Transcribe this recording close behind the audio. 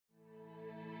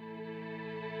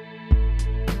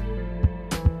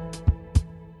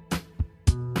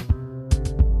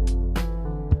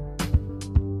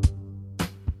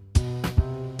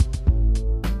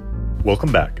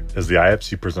Welcome back, as the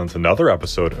IFC presents another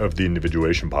episode of the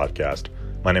Individuation podcast.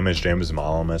 My name is James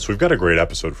Malamis. We've got a great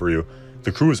episode for you.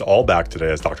 The crew is all back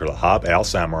today as Dr. Lahab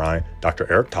Al-Samurai, Dr.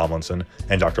 Eric Tomlinson,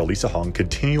 and Dr. Lisa Hung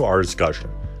continue our discussion,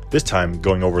 this time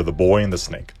going over The Boy and the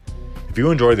Snake. If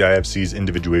you enjoy the IFC's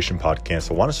Individuation podcast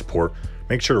and want to support,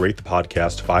 make sure to rate the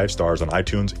podcast 5 stars on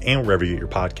iTunes and wherever you get your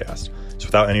podcasts. So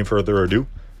without any further ado,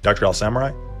 Dr.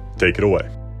 Al-Samurai, take it away.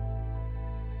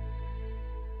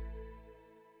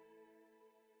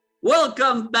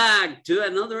 Welcome back to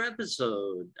another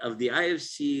episode of the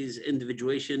IFC's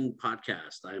Individuation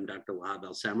podcast. I am Dr. Lahab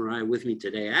Al-Samurai. With me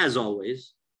today, as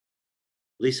always,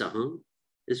 Lisa Hung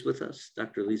is with us.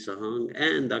 Dr. Lisa Hung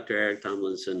and Dr. Eric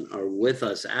Tomlinson are with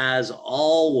us as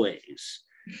always.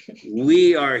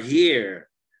 We are here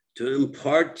to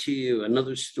impart to you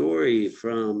another story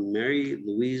from Mary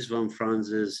Louise von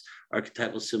Franz's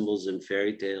Archetypal Symbols and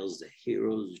Fairy Tales, The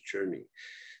Hero's Journey.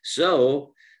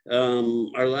 So,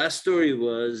 our last story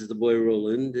was The Boy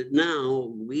Roland.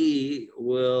 Now we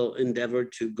will endeavor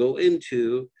to go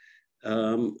into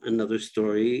another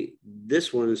story.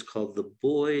 This one is called The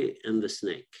Boy and the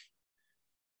Snake.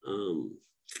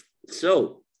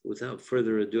 So without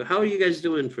further ado, how are you guys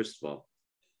doing, first of all?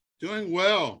 Doing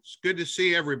well. It's good to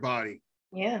see everybody.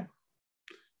 Yeah.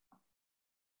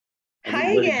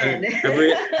 Everybody, Hi again.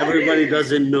 everybody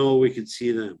doesn't know we could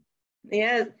see them.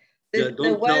 Yeah.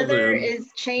 The weather is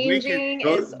changing.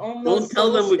 It's almost don't tell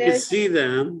them we can solstice. see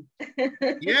them.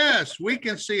 Yes, we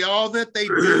can see all that they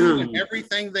do and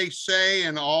everything they say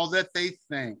and all that they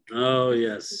think. Oh,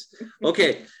 yes.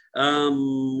 Okay.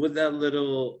 With that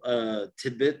little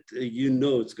tidbit, you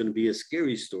know it's going to be a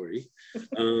scary story.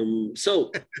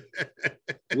 So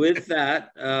with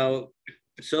that,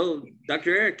 so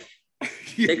Dr. Eric,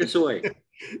 take us away.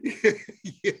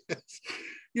 Yes.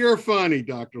 You're funny,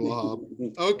 Dr. Lahab.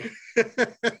 Okay.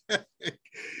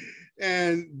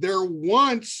 And there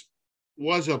once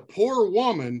was a poor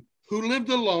woman who lived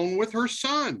alone with her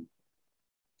son.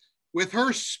 With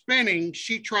her spinning,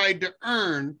 she tried to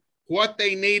earn what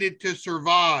they needed to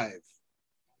survive.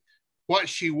 What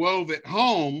she wove at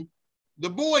home, the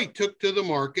boy took to the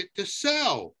market to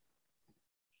sell.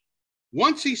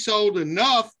 Once he sold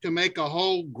enough to make a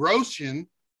whole groschen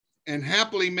and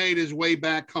happily made his way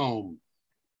back home.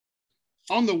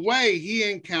 On the way, he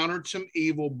encountered some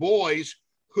evil boys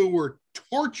who were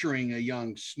torturing a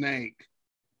young snake.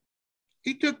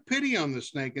 He took pity on the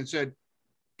snake and said,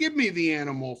 "Give me the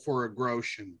animal for a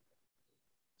groschen."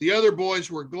 The other boys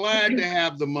were glad to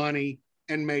have the money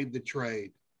and made the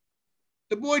trade.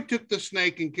 The boy took the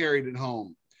snake and carried it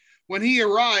home. When he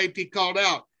arrived, he called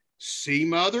out, "See,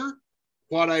 mother,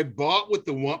 what I bought with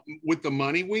the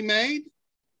money we made?"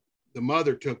 The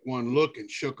mother took one look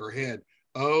and shook her head.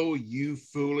 "Oh, you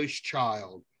foolish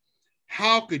child.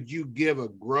 How could you give a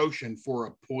groschen for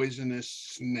a poisonous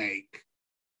snake?"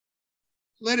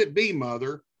 "Let it be,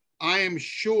 mother. I am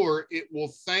sure it will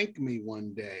thank me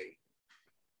one day."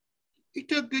 He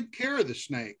took good care of the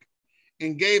snake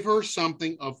and gave her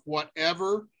something of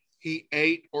whatever he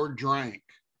ate or drank.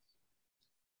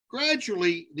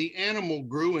 Gradually, the animal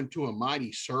grew into a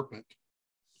mighty serpent.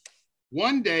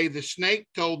 One day, the snake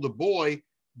told the boy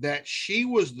that she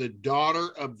was the daughter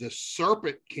of the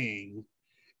Serpent King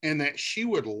and that she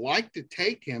would like to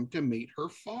take him to meet her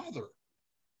father.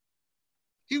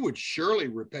 He would surely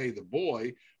repay the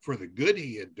boy for the good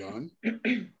he had done.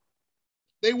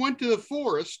 They went to the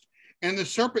forest, and the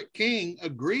Serpent King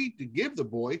agreed to give the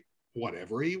boy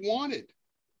whatever he wanted.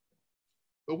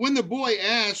 But when the boy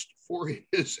asked for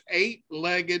his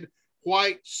 8-legged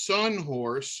white sun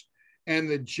horse and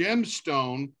the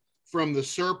gemstone from the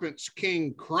Serpent's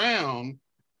King crown,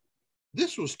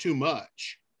 this was too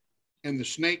much, and the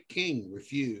Snake King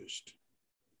refused.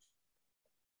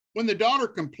 When the daughter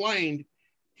complained,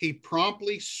 he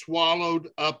promptly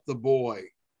swallowed up the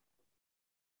boy.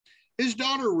 His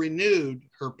daughter renewed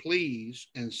her pleas,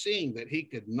 and seeing that he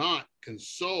could not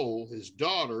console his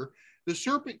daughter, the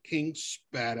Serpent King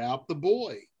spat out the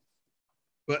boy.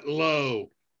 But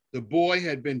lo, the boy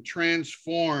had been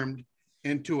transformed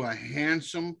into a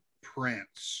handsome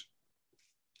prince.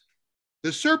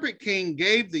 The Serpent King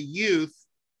gave the youth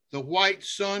the white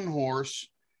sun horse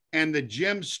and the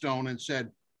gemstone and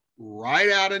said,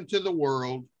 "Ride out into the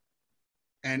world,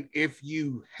 and if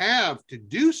you have to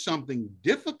do something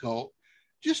difficult,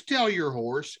 just tell your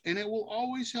horse and it will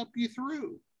always help you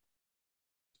through.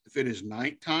 If it is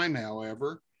nighttime,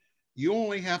 however, you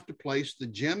only have to place the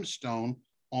gemstone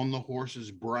on the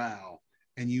horse's brow,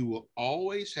 and you will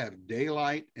always have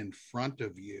daylight in front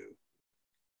of you."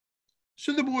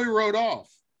 So the boy rode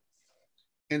off,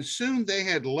 and soon they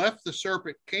had left the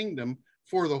Serpent Kingdom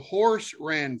for the horse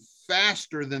ran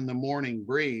faster than the morning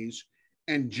breeze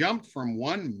and jumped from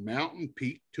one mountain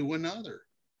peak to another.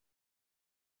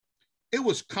 It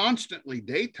was constantly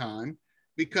daytime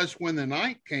because when the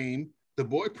night came, the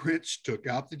boy prince took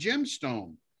out the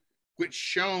gemstone, which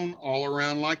shone all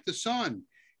around like the sun.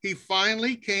 He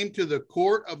finally came to the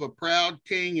court of a proud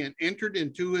king and entered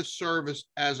into his service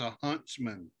as a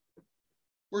huntsman,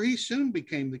 where he soon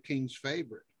became the king's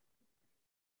favorite.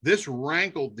 This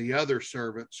rankled the other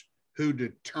servants, who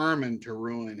determined to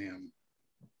ruin him.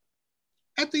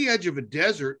 At the edge of a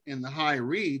desert in the high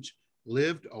reeds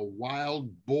lived a wild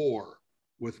boar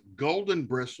with golden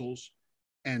bristles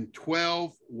and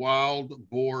 12 wild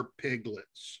boar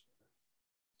piglets.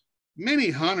 Many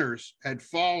hunters had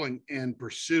fallen in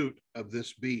pursuit of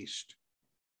this beast.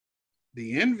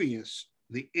 The envious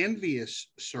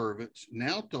servants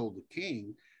now told the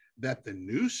king that the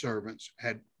new servant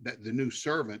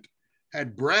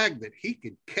had bragged that he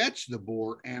could catch the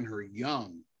boar and her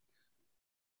young.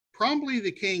 Promptly,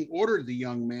 the king ordered the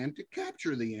young man to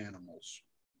capture the animals.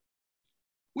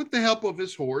 With the help of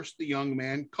his horse, the young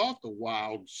man caught the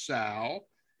wild sow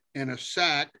in a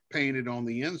sack painted on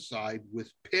the inside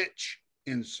with pitch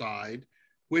inside,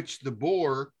 which the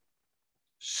boar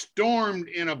stormed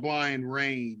in a blind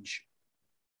rage,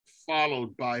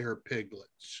 followed by her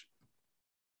piglets.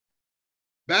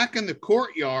 Back in the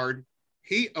courtyard,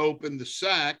 he opened the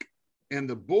sack, and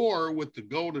the boar with the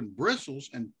golden bristles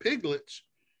and piglets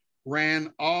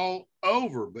ran all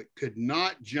over, but could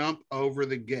not jump over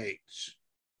the gates.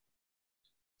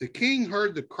 The king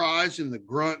heard the cries and the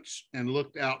grunts and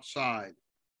looked outside.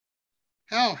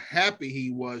 How happy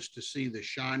he was to see the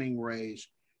shining rays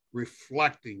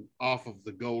reflecting off of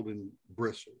the golden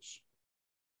bristles.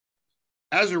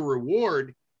 As a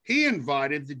reward, he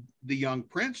invited the young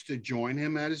prince to join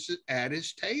him at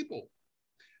his table.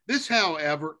 This,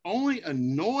 however, only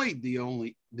annoyed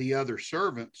the other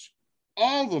servants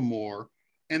all the more,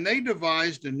 and they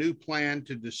devised a new plan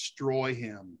to destroy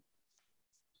him.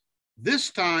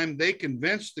 This time, they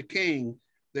convinced the king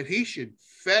that he should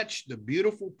fetch the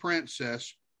beautiful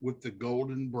princess with the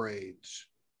golden braids.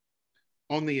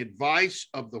 On the advice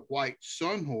of the white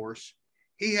sun horse,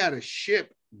 he had a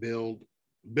ship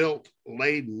built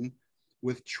laden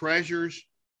with treasures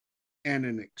and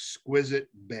an exquisite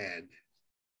bed.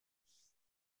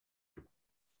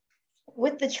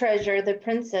 With the treasure, the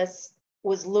princess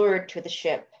was lured to the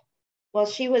ship. While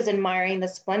she was admiring the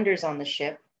splendors on the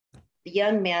ship, the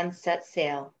young man set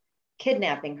sail,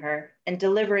 kidnapping her and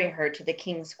delivering her to the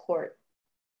king's court.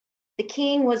 The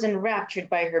king was enraptured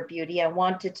by her beauty and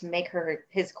wanted to make her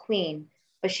his queen,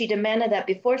 but she demanded that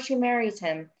before she marries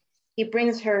him, he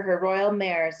brings her her royal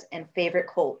mares and favorite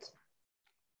colt.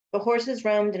 The horses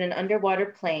roamed in an underwater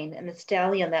plain, and the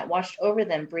stallion that watched over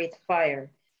them breathed fire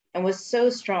and was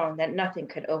so strong that nothing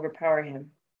could overpower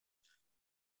him.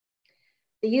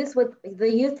 The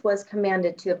youth was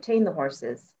commanded to obtain the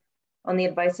horses. On the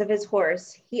advice of his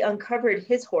horse, he uncovered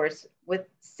his horse with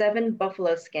 7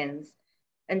 buffalo skins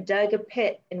and dug a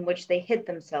pit in which they hid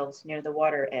themselves near the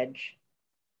water edge.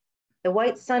 The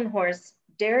white sun horse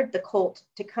dared the colt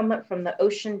to come up from the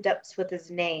ocean depths with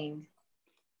his neighing.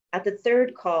 At the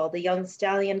third call, the young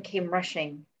stallion came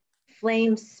rushing,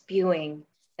 flames spewing,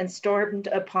 and stormed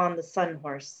upon the sun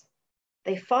horse.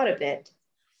 They fought a bit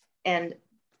and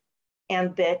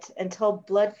bit until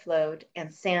blood flowed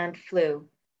and sand flew,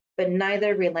 but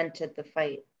neither relented the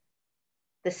fight.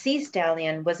 The sea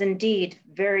stallion was indeed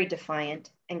very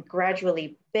defiant and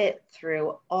gradually bit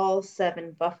through all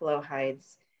 7 buffalo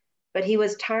hides, but he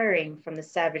was tiring from the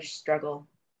savage struggle.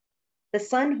 The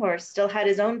sun horse still had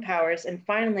his own powers and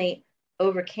finally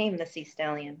overcame the sea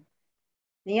stallion.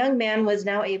 The young man was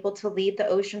now able to lead the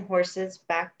ocean horses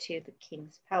back to the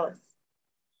king's palace.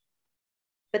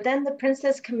 But then the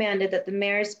princess commanded that the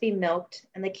mares be milked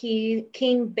and the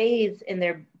king bathe in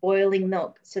their boiling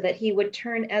milk so that he would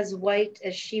turn as white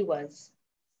as she was.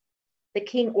 The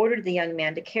king ordered the young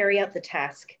man to carry out the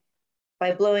task.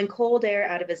 By blowing cold air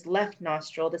out of his left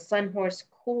nostril, the sun horse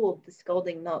cooled the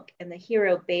scalding milk, and the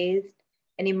hero bathed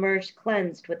and emerged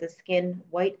cleansed with a skin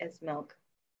white as milk.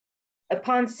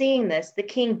 Upon seeing this, the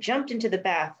king jumped into the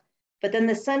bath, but then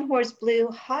the sun horse blew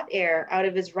hot air out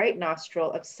of his right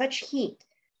nostril of such heat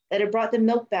that it brought the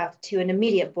milk bath to an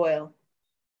immediate boil.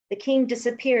 The king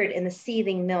disappeared in the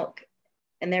seething milk,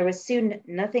 and there was soon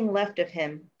nothing left of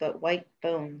him but white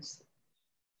bones.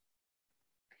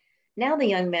 Now the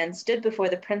young man stood before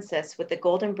the princess with the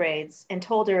golden braids and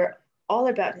told her all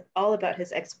about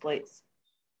his exploits.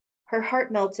 Her heart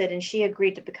melted and she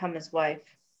agreed to become his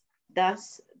wife.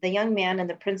 Thus, the young man and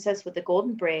the princess with the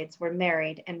golden braids were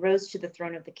married and rose to the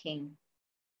throne of the king.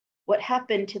 What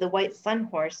happened to the white sun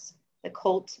horse, the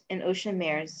colt, and ocean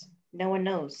mares, no one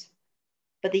knows.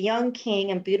 But the young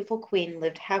king and beautiful queen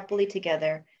lived happily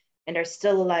together and are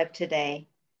still alive today,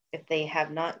 if they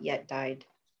have not yet died.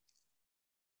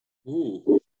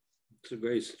 It's a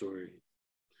great story.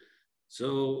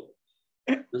 So,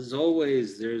 as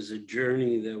always, there's a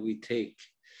journey that we take.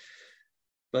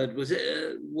 But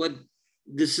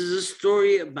this is a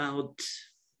story about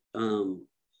the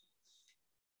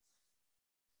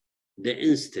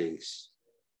instincts.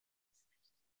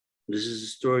 This is a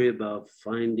story about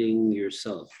finding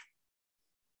yourself.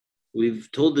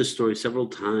 We've told this story several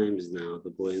times now, The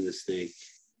Boy and the Snake,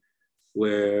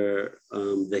 where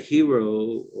the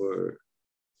hero or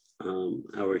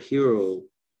our hero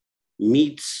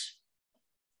meets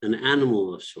an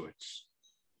animal of sorts.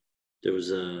 There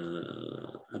was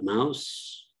a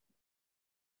mouse.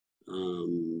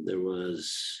 There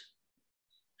was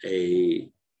a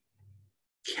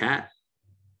cat.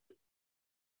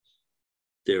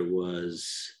 There were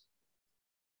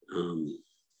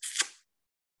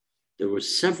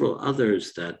several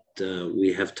others that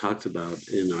we have talked about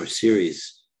in our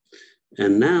series.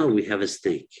 And now we have a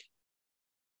snake.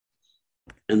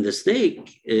 And the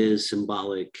snake is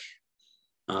symbolic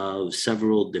of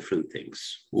several different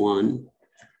things. One,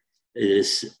 it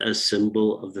is a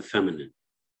symbol of the feminine.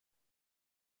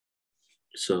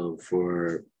 So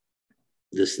for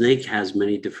the snake has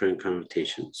many different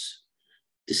connotations: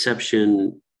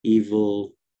 deception,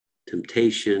 evil,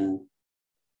 temptation,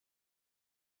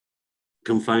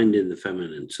 confined in the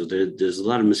feminine. So there's a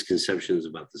lot of misconceptions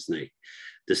about the snake.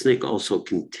 The snake also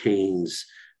contains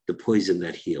the poison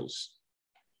that heals.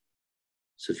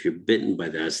 So if you're bitten by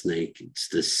that snake, it's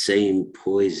the same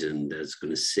poison that's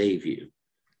going to save you,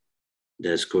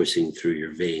 that's coursing through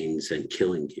your veins and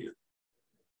killing you.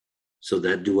 So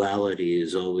that duality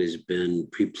has always been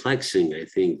perplexing, I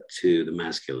think, to the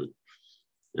masculine.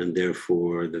 And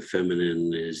therefore, the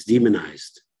feminine is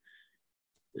demonized.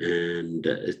 And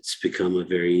it's become a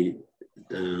very,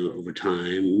 over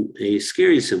time, a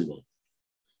scary symbol.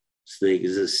 Snake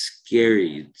is a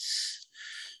scary,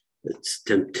 it's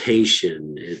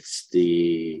temptation. It's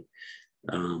the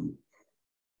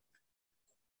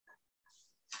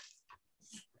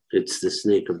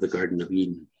snake of the Garden of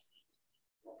Eden.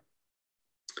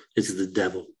 It's the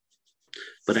devil.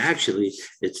 But actually,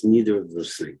 it's neither of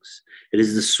those things. It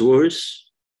is the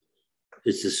source.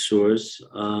 It's the source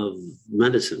of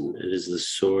medicine. It is the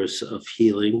source of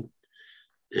healing.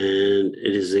 And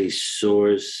it is a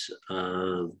source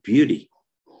of beauty.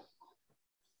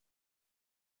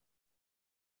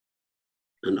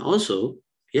 And also,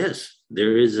 yes,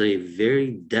 there is a very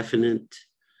definite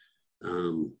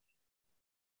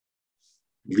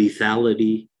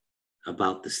lethality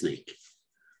about the snake.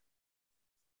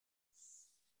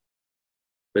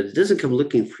 But it doesn't come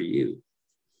looking for you.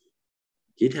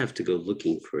 You'd have to go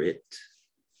looking for it.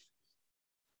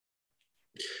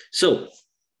 So,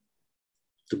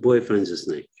 the boy finds a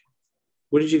snake.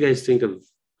 What did you guys think of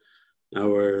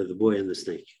The Boy and the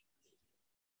Snake?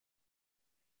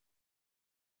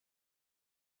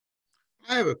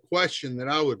 I have a question that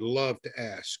I would love to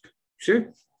ask.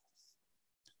 Sure.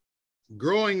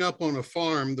 Growing up on a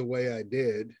farm the way I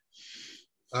did,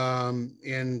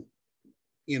 in,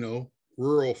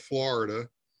 rural Florida,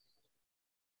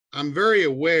 I'm very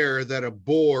aware that a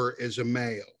boar is a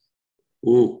male.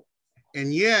 Ooh.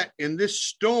 And yet in this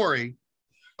story,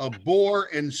 a boar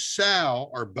and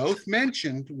sow are both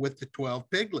mentioned with the 12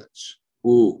 piglets.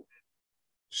 Ooh.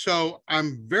 So I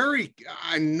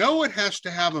know it has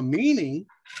to have a meaning,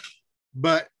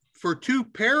 but for 2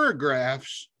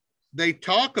 paragraphs, they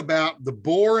talk about the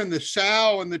boar and the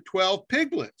sow and the 12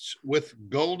 piglets with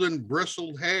golden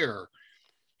bristled hair.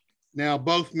 Now,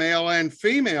 both male and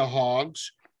female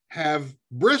hogs have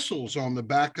bristles on the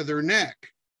back of their neck.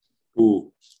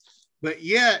 Ooh. But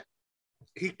yet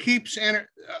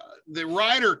the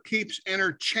writer keeps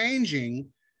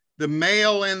interchanging the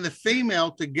male and the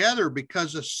female together,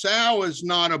 because a sow is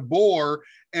not a boar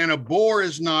and a boar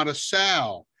is not a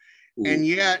sow. Ooh. And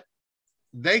yet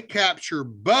they capture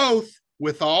both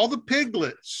with all the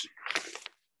piglets.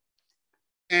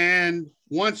 And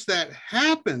once that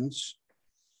happens,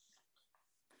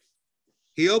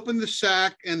 he opened the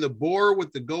sack, and the boar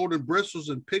with the golden bristles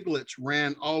and piglets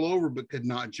ran all over, but could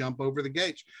not jump over the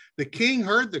gates. The king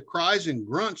heard the cries and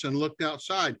grunts and looked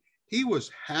outside. He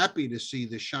was happy to see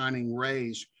the shining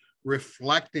rays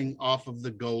reflecting off of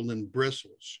the golden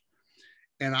bristles.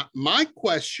 And my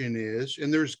question is,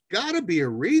 and there's got to be a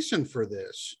reason for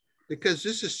this, because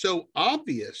this is so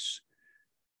obvious.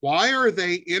 Why are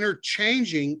they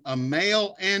interchanging a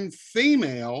male and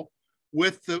female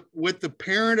with the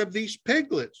parent of these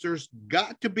piglets. There's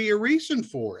got to be a reason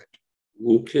for it.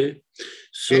 Okay.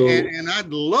 So and I'd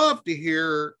love to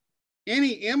hear any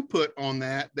input on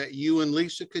that you and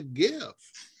Lisa could give.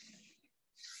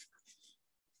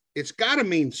 It's got to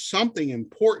mean something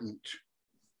important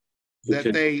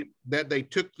that they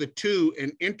took the two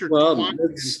and intertwined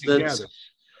them together.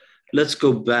 Let's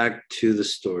go back to the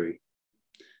story.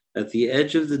 At the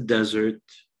edge of the desert,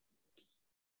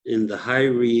 in the high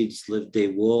reeds, lived a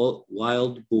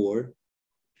wild boar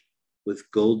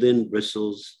with golden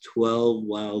bristles, 12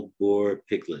 wild boar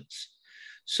piglets.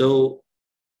 So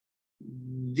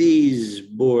these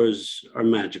boars are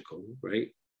magical,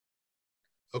 right?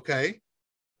 Okay.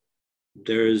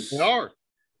 There's They are.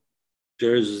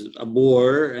 There's a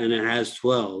boar and it has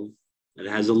 12. It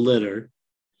has a litter.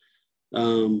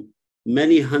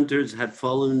 Many hunters had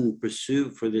fallen in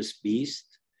pursuit for this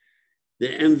beast.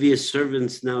 The envious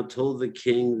servants now told the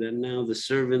king that now the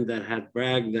servant that had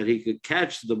bragged that he could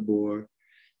catch the boar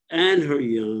and her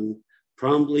young,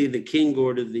 promptly the king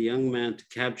ordered the young man to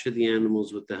capture the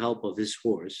animals with the help of his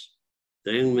horse.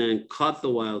 The young man caught the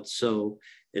wild sow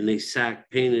in a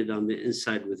sack painted on the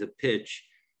inside with a pitch,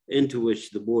 into which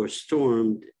the boar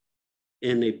stormed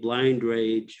in a blind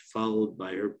rage, followed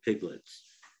by her piglets.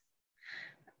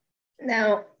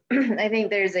 Now, I think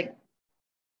there's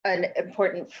an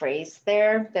important phrase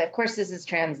there that, of course, this is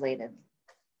translated,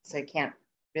 so I can't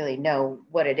really know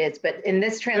what it is. But in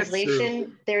this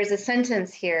translation, there's a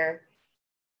sentence here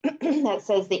that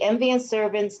says, the envious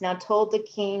servants now told the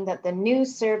king that the new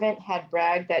servant had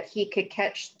bragged that he could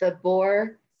catch the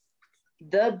boar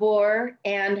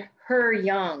and her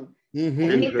young. Mm-hmm.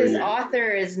 I think this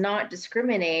author is not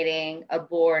discriminating a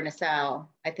boar and a sow.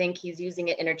 I think he's using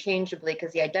it interchangeably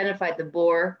because he identified the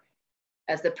boar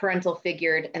as the parental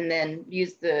figure and then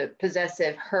used the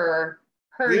possessive her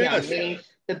Yes. young, meaning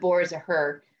the boar is a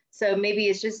her. So maybe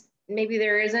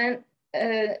there isn't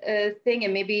a thing,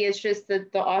 and maybe it's just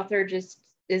that the author just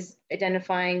is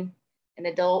identifying an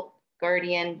adult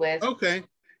guardian with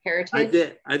heritage.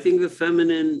 I think the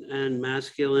feminine and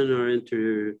masculine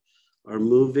are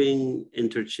moving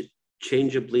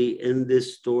interchangeably in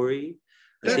this story.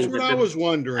 That's what I was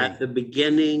wondering. At the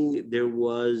beginning, there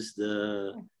was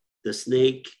the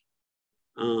snake,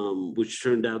 which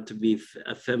turned out to be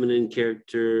a feminine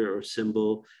character or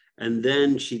symbol. And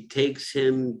then she takes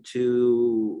him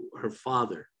to her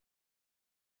father,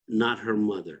 not her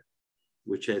mother,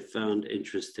 which I found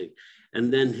interesting.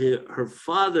 And then her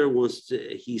father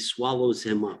he swallows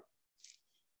him up,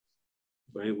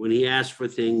 right? When he asks for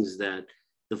things that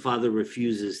the father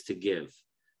refuses to give.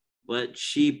 But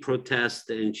she protests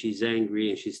and she's angry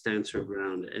and she stands her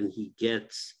ground and he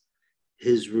gets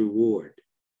his reward.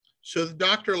 So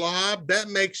Dr. Lahab, that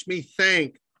makes me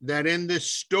think that in this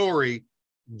story,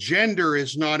 gender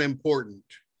is not important.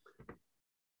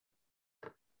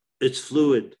 It's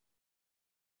fluid.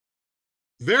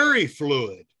 Very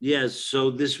fluid. Yes,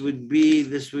 so this would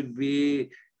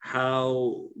be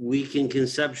how we can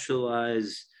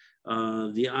conceptualize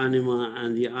the anima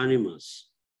and the animus.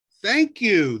 Thank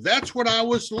you. That's what I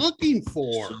was looking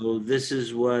for. So this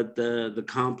is what the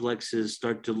complexes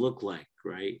start to look like,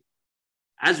 right?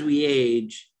 As we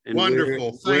age, and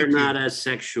wonderful. We're not as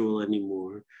sexual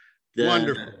anymore.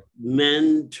 Wonderful.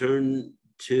 Men turn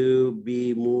to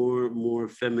be more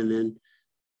feminine.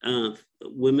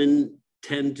 Women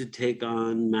tend to take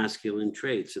on masculine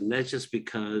traits, and that's just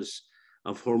because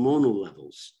of hormonal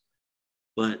levels.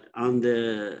 But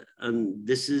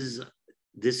this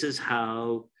is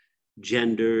how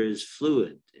gender is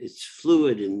fluid. It's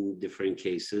fluid in different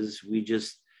cases. We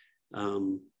just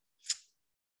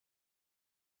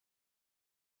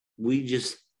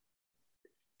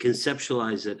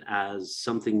conceptualize it as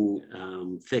something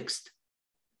fixed.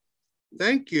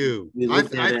 Thank you. I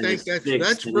think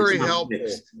that's very helpful.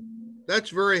 That's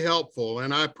very helpful,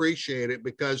 and I appreciate it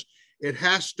because it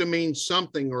has to mean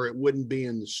something or it wouldn't be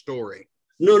in the story.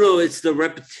 No, it's the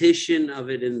repetition of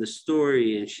it in the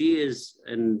story.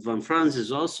 And Van Franz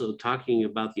is also talking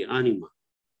about the anima,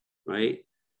 right?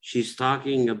 She's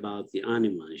talking about the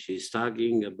anima. She's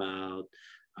talking about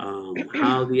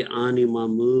how the anima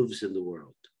moves in the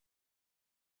world,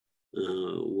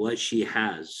 what she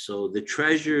has. So the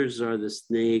treasures are the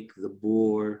snake, the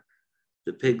boar,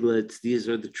 the piglets. These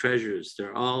are the treasures.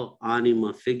 They're all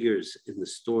anima figures in the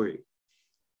story.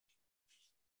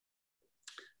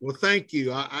 Well, thank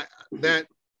you. I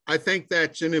think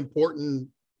that's an important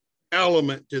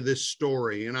element to this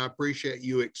story, and I appreciate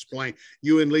you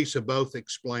and Lisa both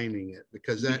explaining it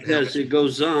because it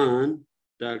goes on,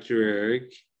 Dr.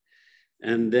 Eric,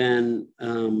 and then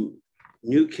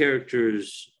new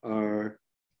characters are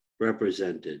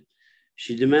represented.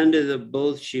 She demanded that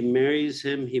both she marries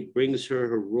him, he brings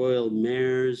her royal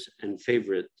mares and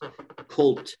favorite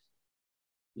colt.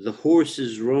 The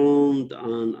horses roamed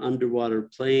on underwater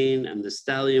plain, and the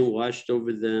stallion washed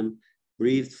over them.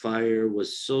 Breathed fire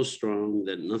was so strong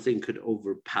that nothing could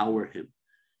overpower him.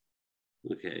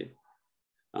 Okay.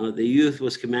 The youth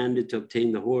was commanded to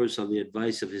obtain the horse on the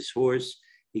advice of his horse.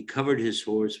 He covered his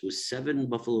horse with 7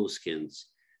 buffalo skins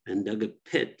and dug a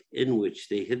pit in which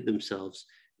they hid themselves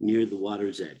near the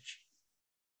water's edge.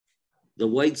 The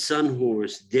white sun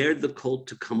horse dared the colt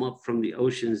to come up from the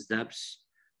ocean's depths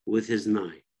with his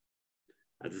nine.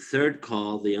 At the third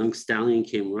call, the young stallion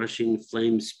came rushing,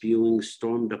 flames spewing,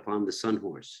 stormed upon the sun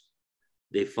horse.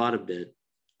 They fought a bit,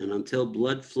 and until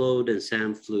blood flowed and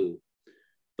sand flew,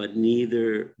 but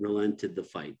neither relented the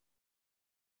fight.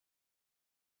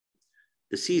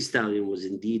 The sea stallion was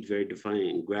indeed very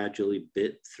defiant and gradually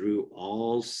bit through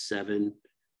all 7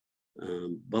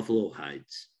 buffalo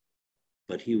hides,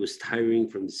 but he was tiring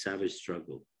from the savage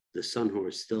struggle. The sun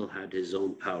horse still had his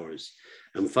own powers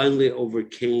and finally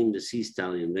overcame the sea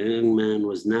stallion. The young man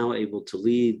was now able to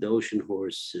lead the ocean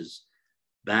horses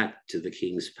back to the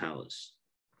king's palace.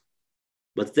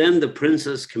 But then the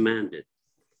princess commanded.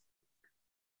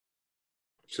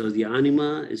 So the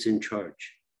anima is in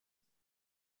charge.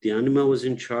 The anima was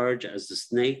in charge as the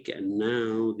snake, and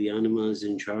now the anima is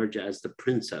in charge as the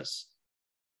princess.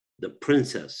 The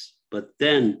princess. But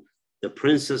then the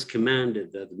princess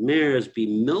commanded that the mares be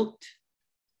milked,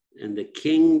 and the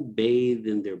king bathed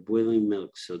in their boiling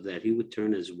milk so that he would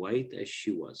turn as white as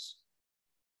she was.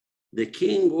 The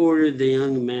king ordered the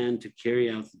young man to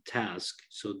carry out the task.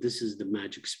 So this is the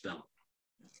magic spell,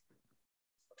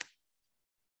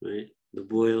 right? The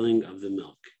boiling of the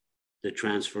milk, the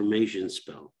transformation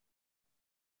spell.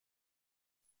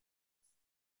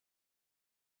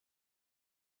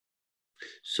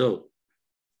 So,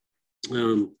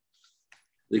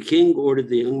 the king ordered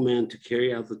the young man to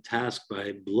carry out the task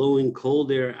by blowing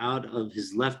cold air out of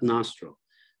his left nostril.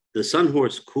 The sun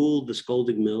horse cooled the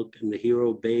scalding milk, and the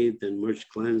hero bathed and emerged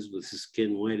cleansed with his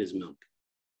skin white as milk.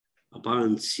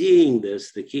 Upon seeing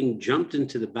this, the king jumped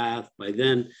into the bath. By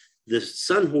then, the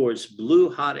sun horse blew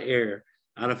hot air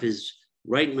out of his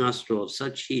right nostril of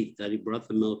such heat that he brought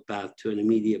the milk bath to an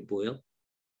immediate boil.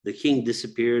 The king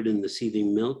disappeared in the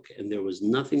seething milk, and there was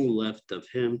nothing left of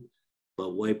him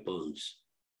but white bones.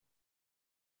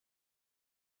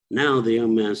 Now the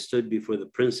young man stood before the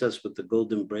princess with the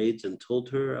golden braids and told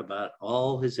her about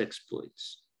all his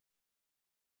exploits.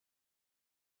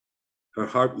 Her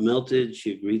heart melted.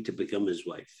 She agreed to become his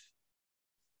wife.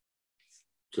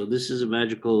 So this is a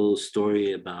magical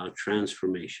story about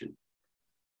transformation,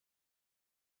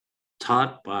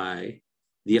 taught by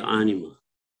the anima.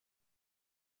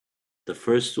 The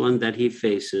first one that he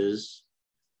faces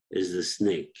is the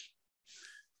snake.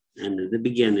 And in the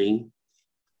beginning,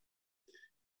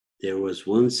 there was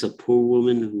once a poor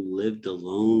woman who lived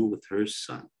alone with her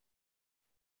son.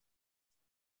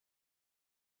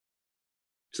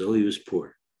 So he was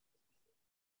poor.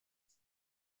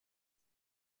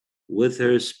 With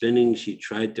her spinning, she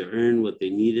tried to earn what they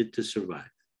needed to survive.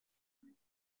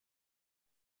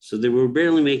 So they were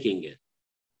barely making it.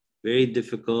 Very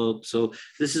difficult. So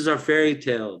this is our fairy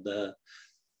tale.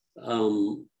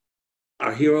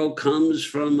 Our hero comes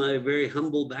from a very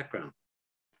humble background.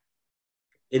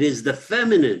 It is the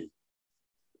feminine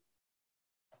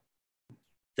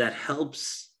that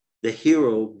helps the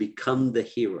hero become the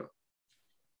hero.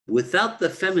 Without the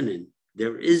feminine,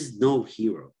 there is no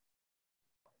hero.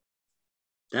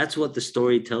 That's what the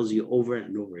story tells you over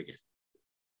and over again.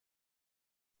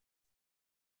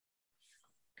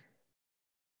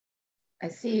 I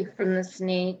see from the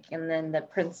snake and then the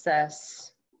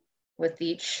princess with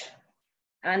each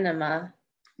anima.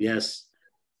 Yes.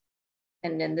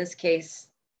 And in this case,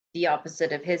 the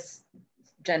opposite of his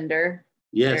gender.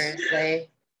 Yes.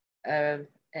 There's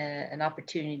an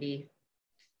opportunity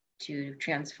to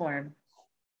transform.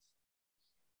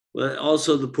 Well,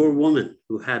 also the poor woman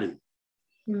who had him.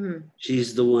 Mm-hmm.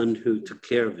 She's the one who took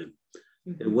care of him.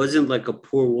 Mm-hmm. It wasn't like a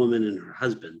poor woman and her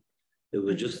husband. It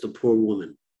was just a poor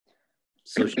woman.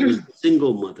 So she was a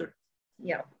single mother.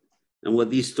 Yeah. And what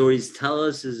these stories tell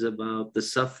us is about the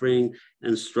suffering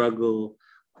and struggle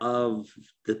of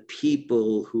the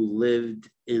people who lived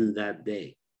in that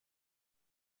day.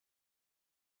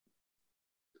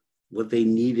 What they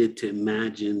needed to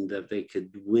imagine that they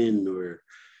could win or,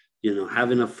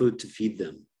 have enough food to feed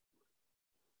them.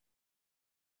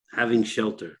 Having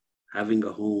shelter, having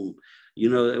a home.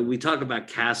 We talk about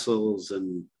castles,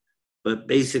 but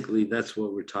basically that's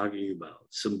what we're talking about.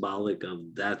 Symbolic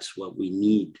of that's what we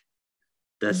need.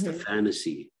 That's the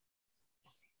fantasy.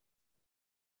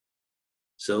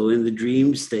 So in the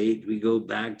dream state, we go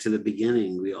back to the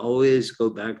beginning. We always go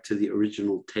back to the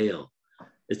original tale.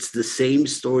 It's the same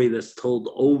story that's told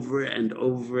over and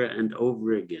over and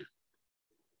over again.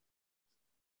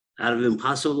 Out of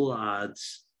impossible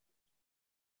odds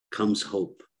comes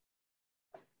hope.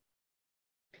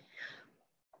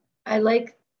 I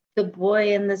like the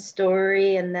boy in the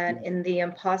story, and that in the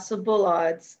impossible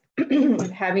odds,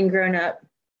 having grown up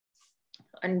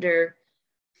under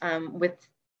with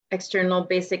external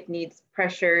basic needs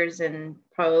pressures and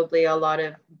probably a lot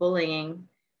of bullying,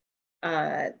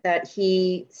 that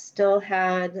he still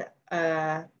had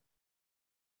a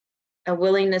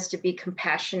willingness to be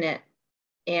compassionate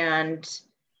and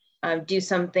do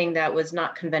something that was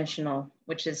not conventional,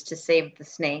 which is to save the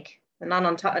snake. And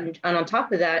on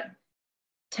top of that,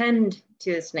 tend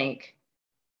to the snake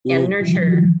and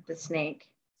nurture the snake.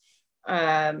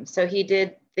 So he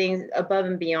did things above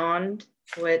and beyond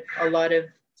what a lot of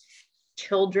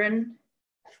children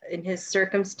in his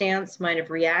circumstance might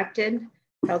have reacted,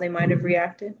 how they might have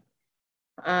reacted.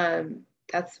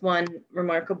 That's one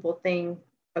remarkable thing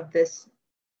of this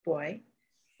boy.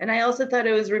 And I also thought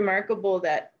it was remarkable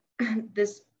that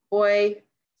this boy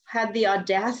had the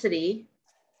audacity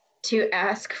to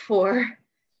ask for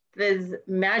this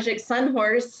magic sun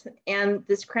horse and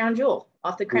this crown jewel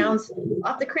off the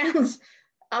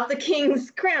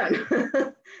king's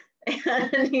crown.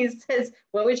 And he says,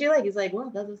 "What would you like?" He's like, "Well,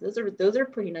 those are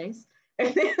pretty nice."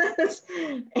 And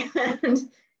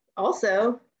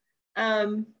also,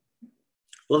 well,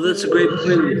 that's a great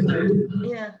point.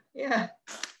 Yeah.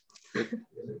 There's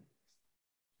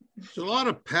a lot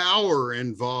of power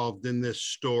involved in this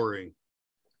story.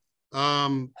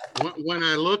 When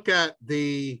I look at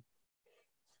the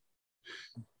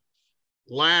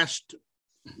last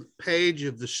page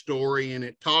of the story, and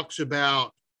it talks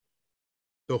about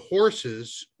the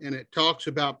horses, and it talks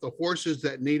about the horses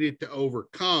that needed to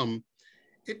overcome,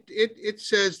 it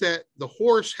says that the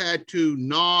horse had to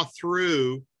gnaw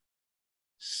through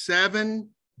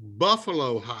 7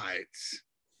 buffalo hides.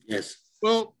 Yes.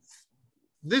 Well,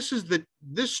 this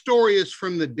story is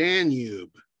from the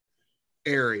Danube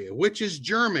area, which is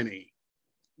Germany.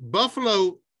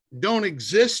 Buffalo don't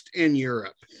exist in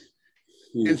Europe.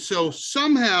 And so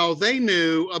somehow they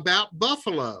knew about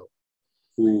buffalo.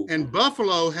 And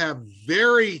buffalo have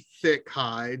very thick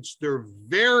hides. They're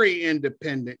very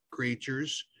independent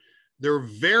creatures. They're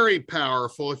very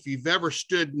powerful. If you've ever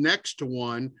stood next to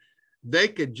one, they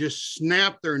could just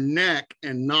snap their neck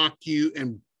and knock you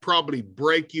and probably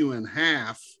break you in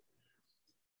half.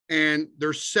 And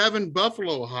there's 7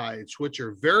 buffalo hides, which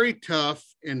are very tough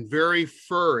and very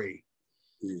furry.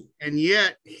 And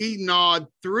yet he gnawed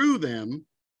through them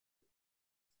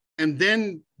and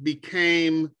then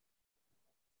became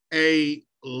a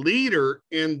leader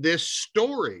in this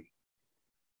story.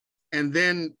 And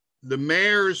then the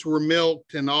mares were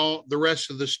milked and all the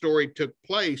rest of the story took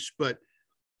place. But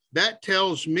that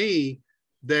tells me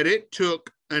that it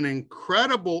took an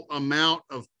incredible amount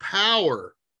of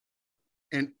power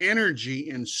and energy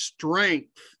and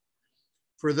strength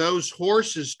for those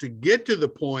horses to get to the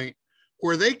point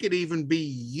where they could even be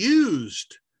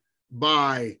used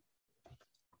by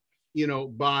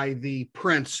the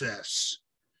princess.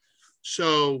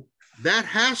 So that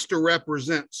has to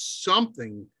represent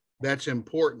something that's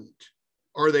important,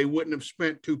 or they wouldn't have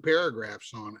spent 2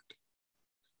 paragraphs on it.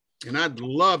 And I'd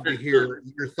love to hear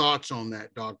your thoughts on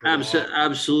that, Dr.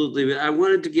 Absolutely. I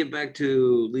wanted to get back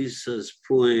to Lisa's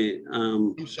point.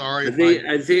 I'm sorry. I think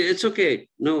it's okay.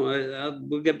 No,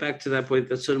 we'll get back to that point.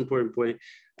 That's an important point.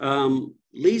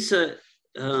 Lisa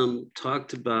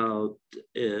talked about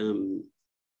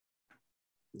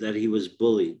that he was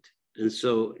bullied. And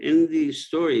so in the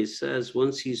story, it says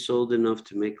once he sold enough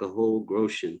to make a whole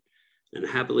groschen and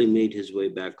happily made his way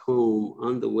back home,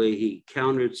 on the way he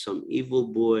encountered some evil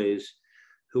boys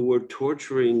who were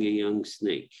torturing a young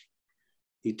snake.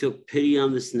 He took pity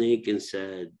on the snake and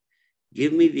said,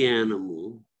 "Give me the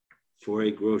animal for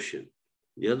a groschen."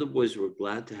 The other boys were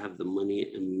glad to have the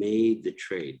money and made the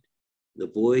trade. The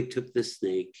boy took the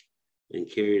snake and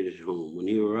carried it home. When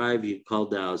he arrived, he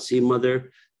called out, "See,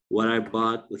 mother, what I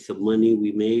bought with the money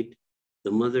we made?"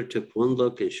 The mother took one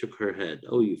look and shook her head.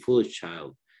 "Oh, you foolish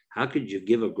child. How could you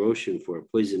give a groschen for a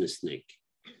poisonous snake?"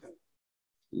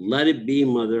 "Let it be,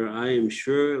 mother. I am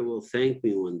sure it will thank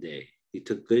me one day." He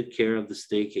took good care of the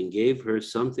snake and gave her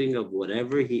something of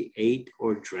whatever he ate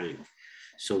or drank.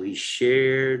 So he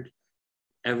shared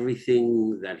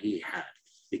everything that he had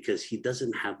because he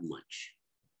doesn't have much.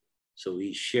 So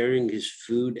he's sharing his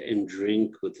food and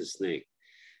drink with the snake.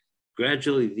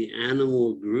 Gradually, the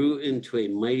animal grew into a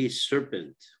mighty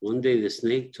serpent. One day, the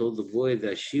snake told the boy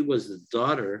that she was the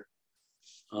daughter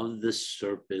of the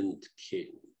serpent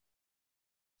king.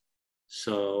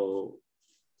 So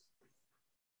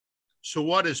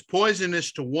what is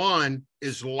poisonous to one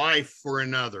is life for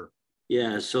another.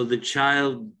 yeah, so the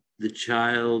child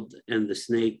and the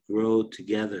snake grow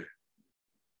together.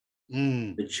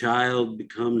 The child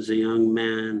becomes a young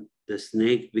man, the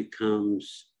snake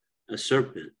becomes a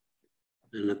serpent.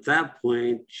 And at that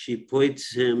point, she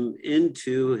puts him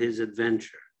into his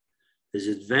adventure. His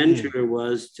adventure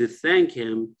was to thank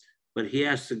him, but he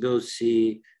has to go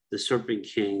see the Serpent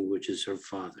King, which is her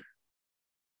father.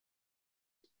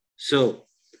 So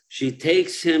she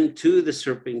takes him to the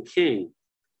Serpent King.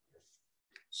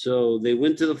 So they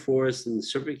went to the forest, and the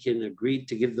Serpent King agreed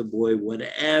to give the boy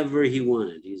whatever he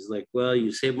wanted. He's like, well, you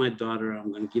saved my daughter.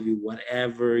 I'm going to give you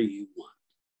whatever you want.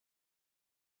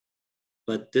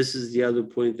 But this is the other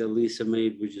point that Lisa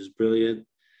made, which is brilliant.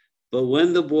 But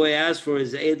when the boy asked for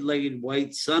his 8-legged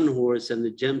white sun horse and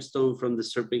the gemstone from the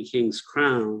Serpent King's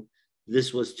crown,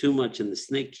 this was too much, and the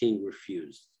Snake King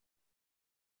refused.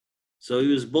 So he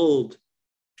was bold,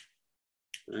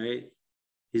 right?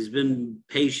 He's been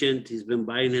patient. He's been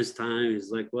biding his time.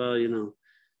 He's like, well, you know,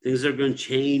 things are going to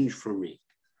change for me.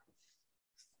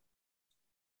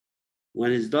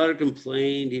 When his daughter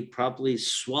complained, he promptly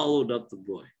swallowed up the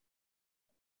boy.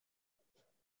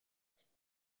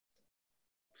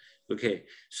 Okay,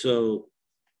 so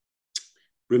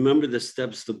remember the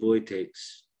steps the boy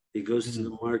takes. He goes to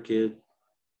the market,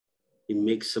 he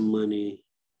makes some money,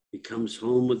 he comes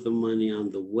home with the money.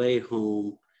 On the way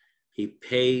home, he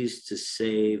pays to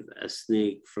save a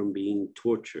snake from being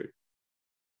tortured.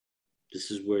 This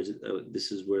is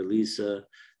where Lisa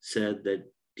said that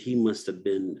he must have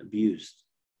been abused.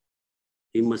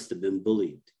 He must have been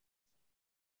bullied.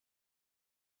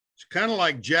 It's kind of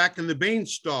like Jack and the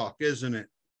Beanstalk, isn't it?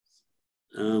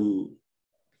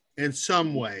 In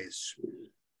some ways.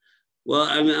 Well,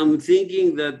 I'm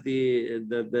thinking that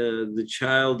the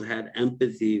child had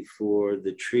empathy for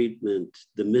the treatment,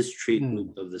 the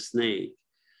mistreatment of the snake,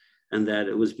 and that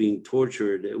it was being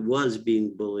tortured, it was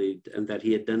being bullied, and that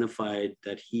he identified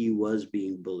that he was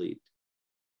being bullied.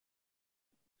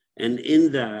 And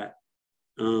in that,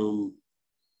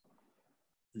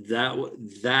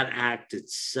 that act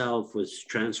itself was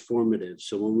transformative.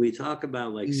 So when we talk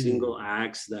about like single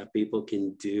acts that people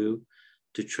can do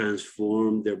to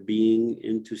transform their being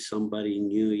into somebody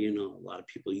new, you know, a lot of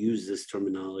people use this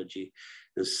terminology,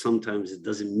 and sometimes it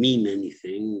doesn't mean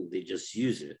anything. They just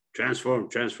use it. Transform,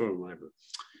 whatever.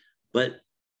 But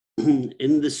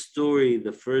in the story,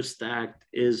 the first act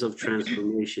is of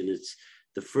transformation. It's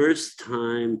the first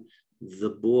time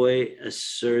the boy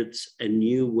asserts a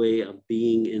new way of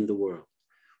being in the world,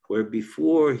 where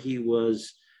before he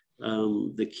was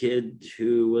the kid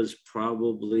who was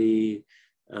probably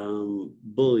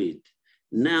bullied.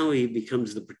 Now he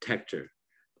becomes the protector.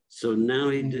 So now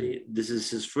this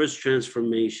is his first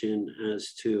transformation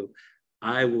as to,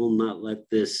 I will not let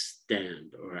this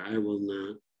stand, or I will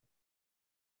not.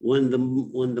 When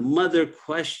the mother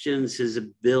questions his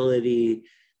ability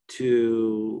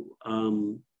to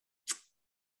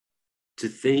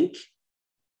think,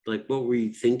 like, what were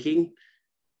you thinking?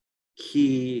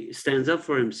 He stands up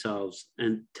for himself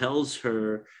and tells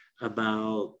her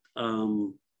about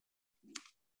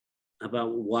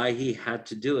why he had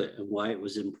to do it and why it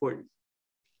was important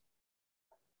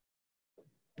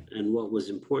and what was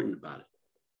important about it.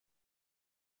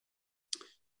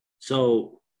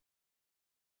 So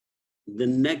the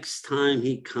next time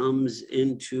he comes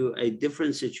into a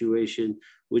different situation,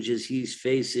 which is he's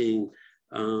facing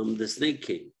the Snake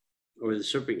King or the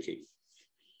Serpent King.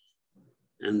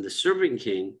 And the Serpent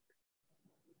King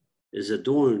is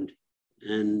adorned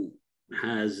and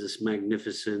has this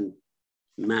magnificent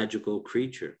magical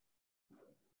creature.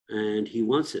 And he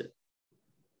wants it.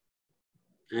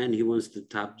 And he wants the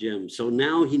top gem. So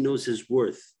now he knows his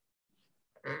worth.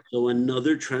 So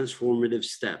another transformative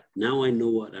step. Now I know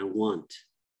what I want.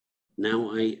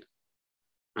 Now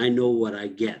I know what I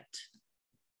get.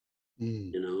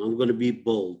 You know, I'm going to be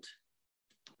bold.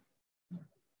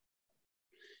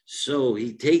 So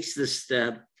he takes the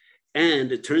step,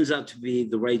 and it turns out to be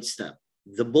the right step.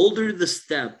 The bolder the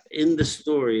step in the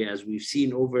story, as we've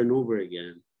seen over and over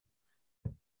again,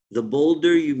 the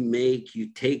bolder you make, you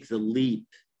take the leap,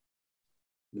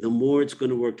 the more it's going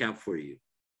to work out for you.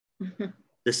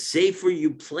 The safer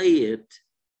you play it,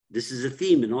 this is a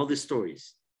theme in all the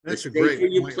stories. That's the a great safer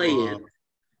you point, play Rob. it,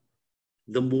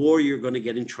 the more you're going to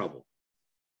get in trouble.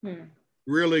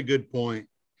 Really good point.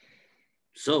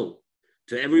 So,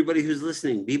 to everybody who's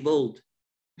listening, be bold.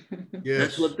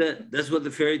 Yes. That's what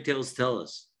the fairy tales tell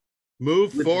us.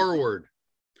 Move forward.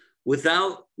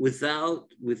 Without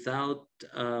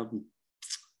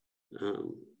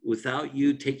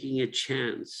you taking a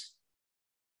chance,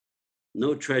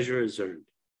 no treasure is earned.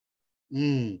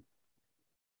 Mm.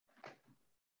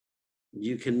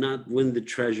 You cannot win the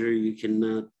treasure. You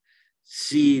cannot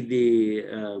see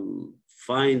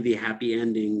find the happy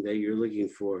ending that you're looking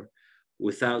for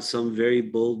without some very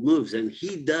bold moves. And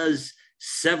he does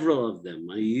several of them.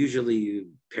 Usually you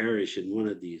perish in one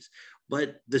of these,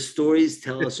 but the stories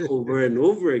tell us over and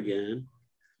over again,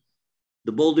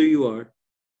 the bolder you are,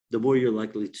 the more you're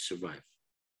likely to survive.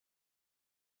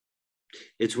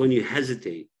 It's when you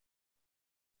hesitate.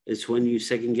 It's when you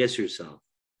second guess yourself.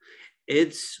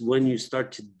 It's when you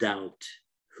start to doubt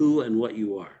who and what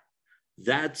you are.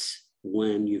 That's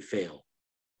when you fail.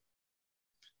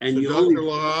 And so you Dr.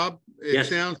 Lahab, it yes.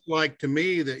 sounds like to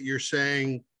me that you're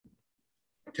saying,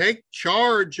 take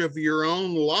charge of your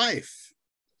own life.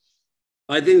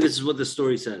 I think this is what the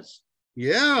story says.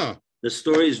 Yeah. The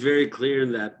story is very clear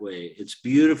in that way. It's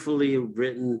beautifully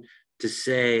written to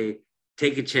say,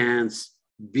 take a chance,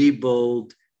 be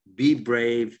bold, be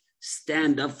brave,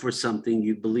 stand up for something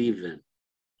you believe in.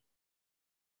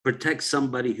 Protect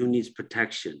somebody who needs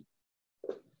protection.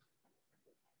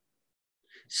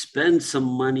 Spend some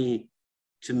money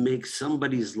to make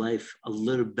somebody's life a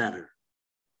little better.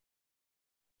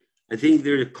 I think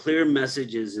there are clear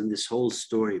messages in this whole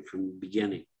story from the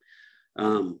beginning.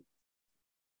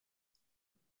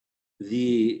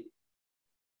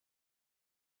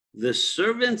 The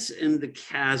servants in the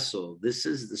castle, this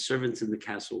is the servants in the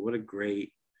castle. What a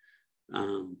great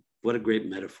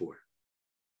metaphor.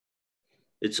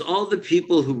 It's all the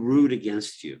people who root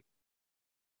against you,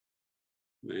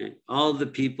 right? All the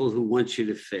people who want you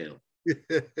to fail.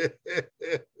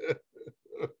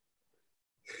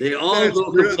 They all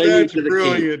go complaining to the king.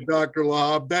 That's brilliant, Dr.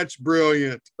 Lahab. That's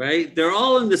brilliant. Right? They're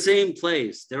all in the same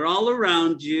place. They're all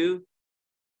around you.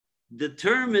 The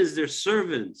term is they're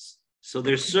servants. So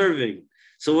they're serving.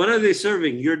 So what are they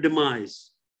serving? Your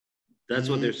demise. That's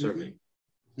what they're serving.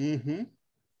 Mm-hmm.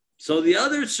 So the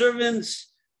other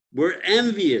servants were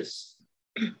envious.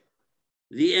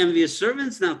 The envious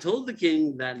servants now told the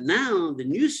king that now the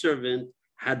new servant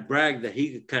had bragged that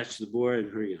he could catch the boar and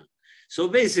hurry on. So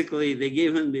basically, they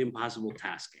gave him the impossible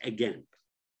task again.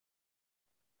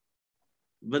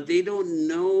 But they don't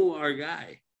know our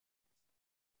guy.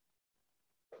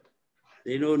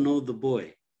 They don't know the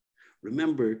boy.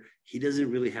 Remember, he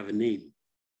doesn't really have a name.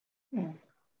 Yeah.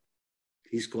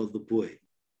 He's called the boy.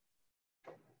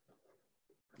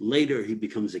 Later, he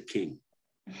becomes a king.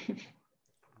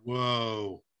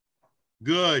 Whoa.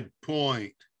 Good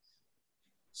point.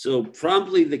 So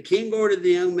promptly, the king ordered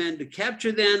the young man to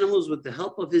capture the animals with the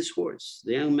help of his horse.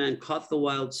 The young man caught the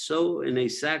wild sow in a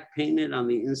sack painted on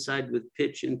the inside with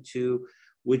pitch, into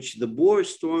which the boar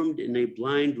stormed in a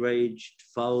blind rage,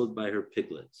 followed by her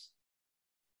piglets.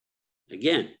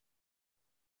 Again,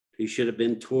 he should have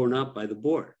been torn up by the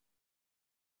boar.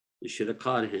 They should have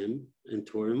caught him and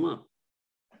tore him up.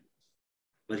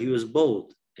 But he was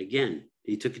bold. Again,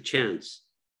 he took a chance.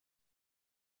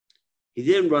 He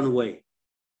didn't run away.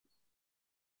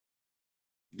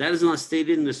 That is not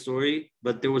stated in the story,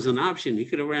 but there was an option. He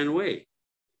could have ran away.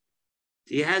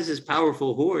 He has his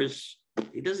powerful horse.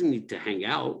 He doesn't need to hang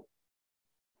out.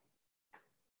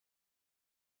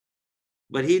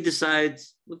 But he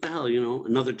decides, what the hell,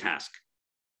 another task.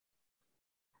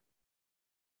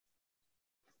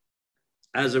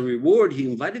 As a reward, he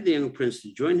invited the young prince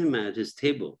to join him at his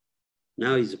table.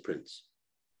 Now he's a prince.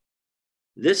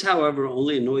 This, however,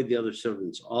 only annoyed the other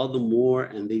servants all the more,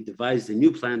 and they devised a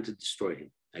new plan to destroy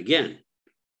him. Again,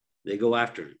 they go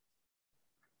after him.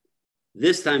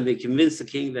 This time, they convinced the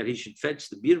king that he should fetch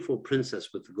the beautiful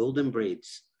princess with the golden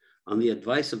braids. On the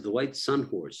advice of the white sun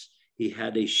horse, he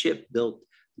had a ship built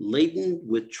laden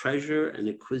with treasure and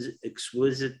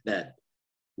exquisite bed.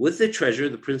 With the treasure,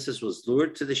 the princess was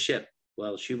lured to the ship.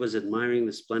 While she was admiring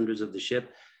the splendors of the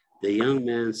ship, the young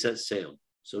man set sail.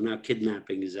 So now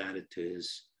kidnapping is added to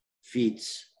his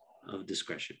feats of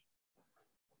discretion.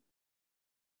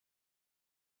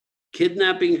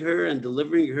 Kidnapping her and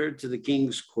delivering her to the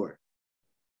king's court.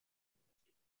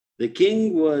 The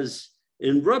king was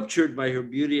enraptured by her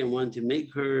beauty and wanted to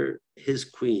make her his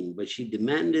queen, but she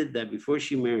demanded that before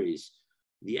she marries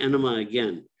the enema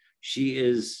again, she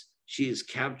is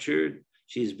captured,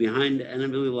 she's behind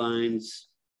enemy lines,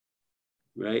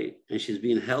 right? And she's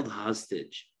being held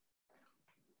hostage.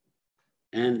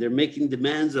 And they're making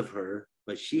demands of her,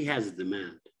 but she has a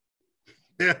demand.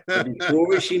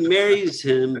 Before she marries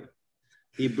him,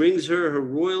 he brings her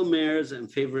royal mares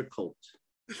and favorite colt.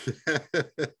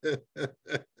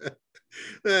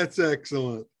 That's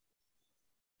excellent.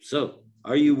 So,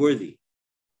 are you worthy?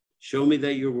 Show me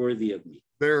that you're worthy of me.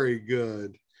 Very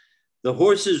good. The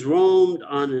horses roamed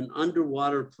on an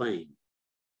underwater plain.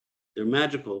 They're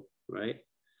magical, right?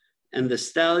 And the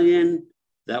stallion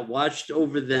that watched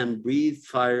over them breathed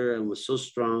fire and was so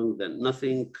strong that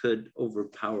nothing could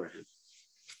overpower him.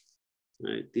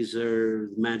 Right? These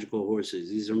are magical horses.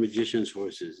 These are magicians'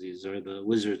 horses. These are the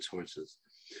wizards' horses.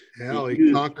 Hell,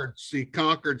 he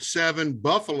conquered 7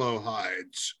 buffalo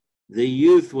hides. The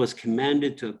youth was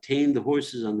commanded to obtain the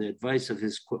horses on the advice of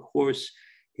his horse.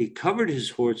 He covered his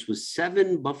horse with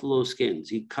 7 buffalo skins.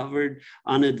 He covered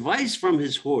on advice from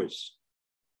his horse.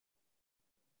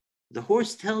 The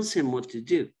horse tells him what to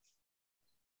do.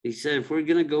 He said, if we're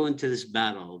going to go into this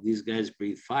battle, these guys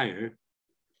breathe fire,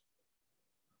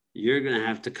 you're going to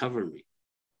have to cover me.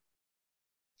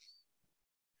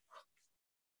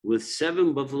 With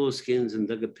 7 buffalo skins and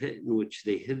dug a pit in which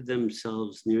they hid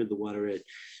themselves near the water edge.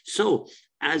 So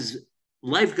as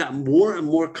life got more and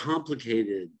more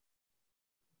complicated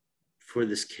for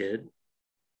this kid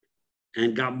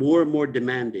and got more and more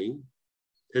demanding,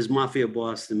 his mafia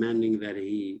boss demanding that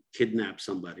he kidnap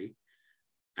somebody,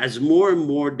 as more and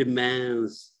more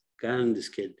demands got on this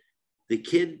kid, the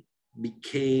kid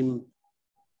became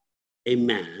a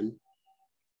man.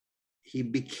 He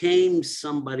became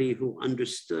somebody who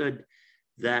understood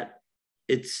that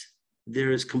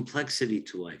there is complexity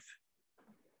to life.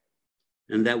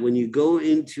 And that when you go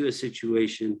into a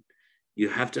situation, you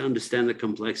have to understand the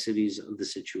complexities of the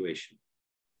situation.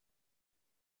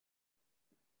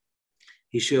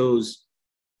 He shows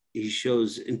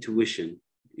intuition.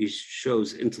 He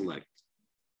shows intellect.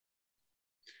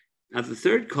 At the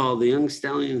third call, the young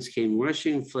stallions came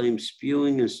rushing, flames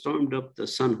spewing, and stormed up the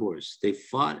sun horse. They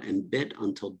fought and bit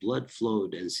until blood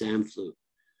flowed and sand flew.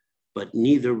 But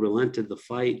neither relented the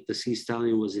fight. The sea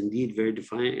stallion was indeed very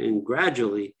defiant and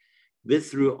gradually bit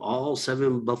through all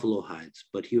 7 buffalo hides,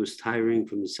 but he was tiring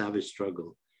from the savage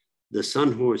struggle. The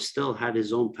sun horse still had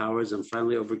his own powers and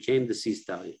finally overcame the sea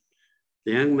stallion.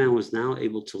 The young man was now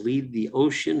able to lead the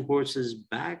ocean horses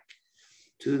back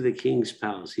to the king's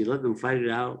palace. He let them fight it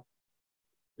out.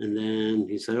 And then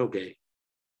he said, okay,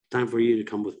 time for you to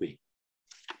come with me.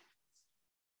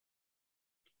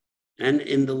 And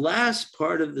in the last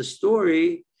part of the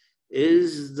story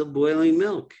is the boiling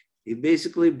milk. He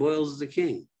basically boils the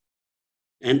king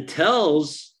and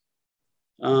tells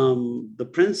the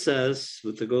princess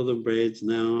with the golden braids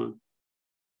now,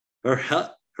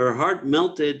 her heart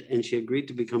melted and she agreed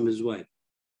to become his wife.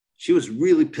 She was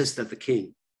really pissed at the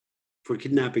king for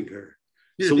kidnapping her.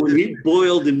 So when he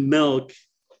boiled in milk,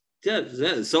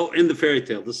 so in the fairy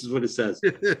tale, this is what it says.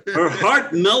 Her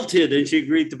heart melted and she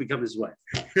agreed to become his wife.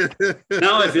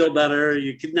 Now I feel better.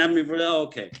 You kidnapped me for that?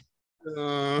 Okay.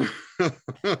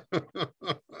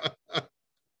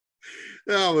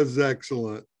 That was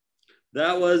excellent.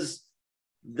 That was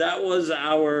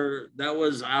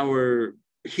our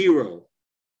hero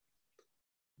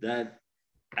that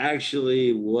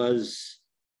actually was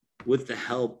with the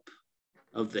help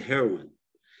of the heroine.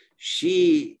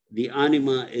 The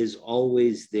anima is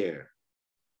always there.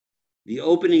 The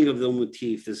opening of the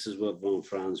motif, this is what von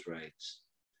Franz writes,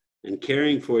 and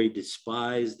caring for a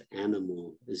despised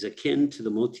animal is akin to the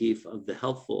motif of the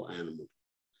helpful animal,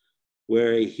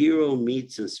 where a hero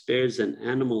meets and spares an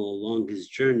animal along his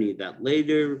journey that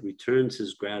later returns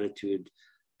his gratitude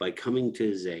by coming to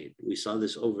his aid. We saw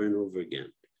this over and over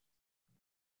again.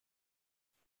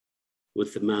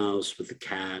 With the mouse, with the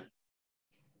cat.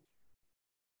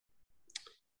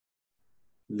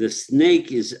 The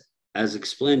snake is, as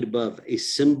explained above, a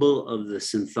symbol of the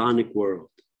symphonic world.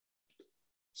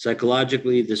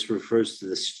 Psychologically, this refers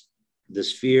to the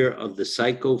sphere of the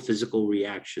psychophysical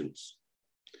reactions.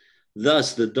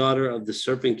 Thus, the daughter of the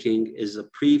Serpent King is a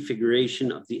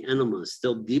prefiguration of the anima,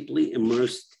 still deeply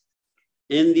immersed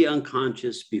in the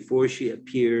unconscious before she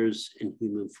appears in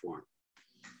human form.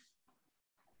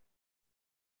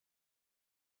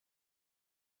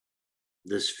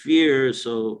 The sphere,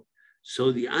 so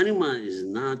the anima is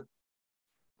not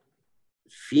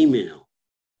female.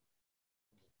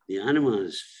 The anima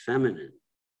is feminine.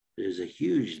 There's a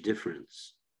huge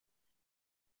difference.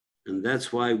 And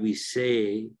that's why we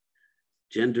say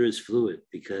gender is fluid,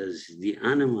 because the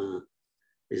anima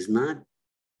is not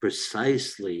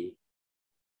precisely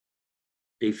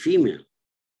a female.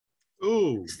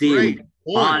 Oh, it's the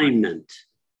embodiment,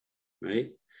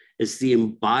 right? It's the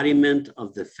embodiment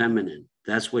of the feminine.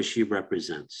 That's what she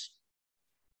represents.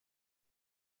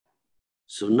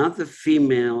 So not the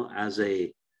female as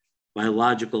a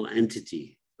biological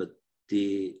entity, but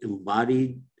the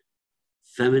embodied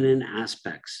feminine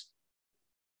aspects.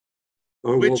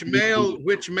 Or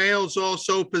which males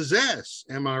also possess.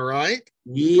 Am I right?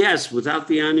 Yes, without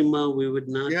the anima, we would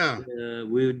not. Yeah.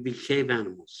 We would be cave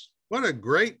animals. What a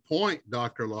great point,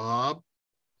 Dr. Lahab.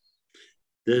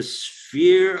 The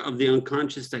sphere of the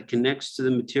unconscious that connects to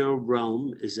the material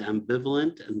realm is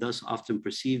ambivalent and thus often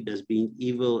perceived as being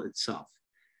evil itself.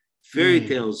 Fairy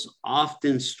tales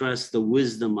often stress the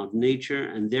wisdom of nature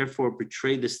and therefore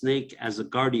portray the snake as a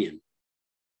guardian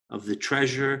of the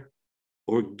treasure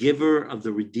or giver of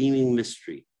the redeeming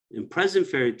mystery. In present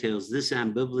fairy tales, this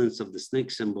ambivalence of the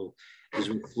snake symbol is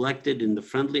reflected in the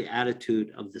friendly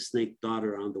attitude of the snake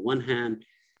daughter on the one hand,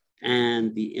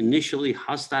 and the initially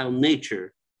hostile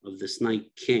nature of the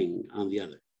snake king on the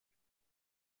other.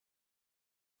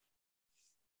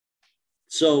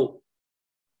 So,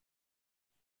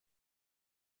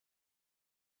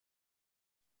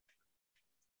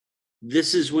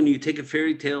 this is when you take a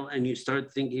fairy tale and you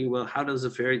start thinking, well, how does a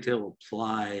fairy tale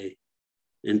apply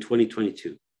in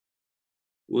 2022?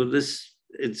 Well,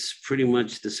 it's pretty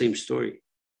much the same story.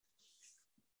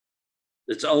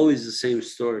 It's always the same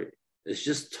story. It's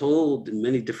just told in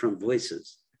many different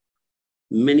voices.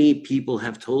 Many people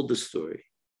have told the story.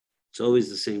 It's always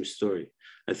the same story.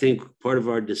 I think part of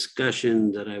our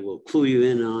discussion that I will clue you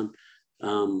in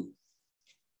on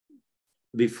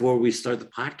before we start the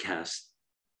podcast,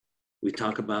 we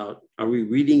talk about, are we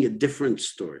reading a different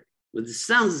story? Well, it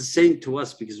sounds the same to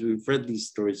us because we've read these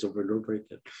stories over and over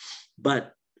again.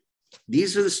 But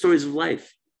these are the stories of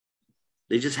life.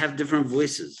 They just have different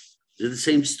voices. They're the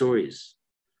same stories.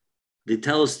 They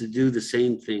tell us to do the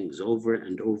same things over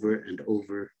and over and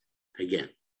over again.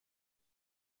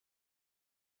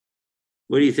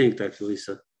 What do you think, Dr.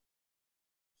 Lisa?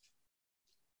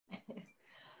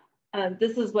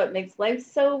 This is what makes life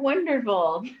so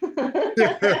wonderful.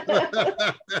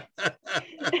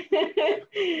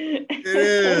 It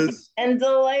is. And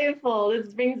delightful.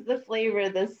 This brings the flavor,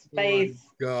 the spice,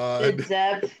 the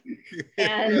depth,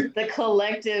 and the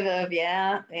collective of,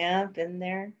 yeah, been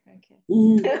there. Okay.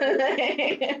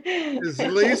 Is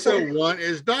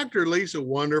Dr. Lisa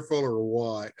wonderful or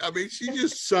what? I mean, she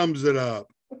just sums it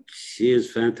up. She is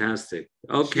fantastic.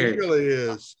 Okay. She really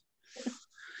is.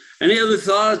 Any other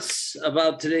thoughts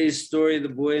about today's story, The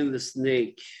Boy and the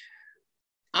Snake?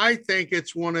 I think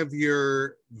it's one of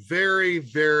your very,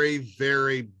 very,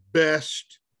 very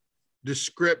best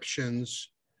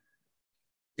descriptions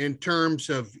in terms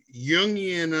of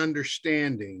Jungian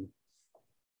understanding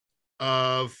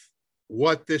of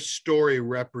what this story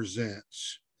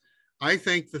represents. I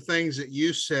think the things that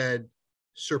you said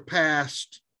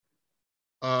surpassed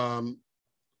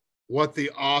what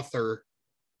the author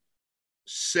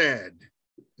said,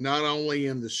 not only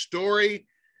in the story,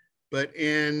 but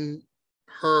in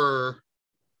her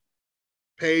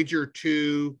page or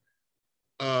two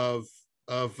of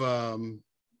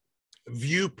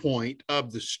viewpoint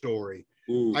of the story.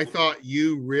 I thought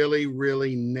you really,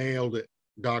 really nailed it,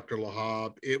 Dr.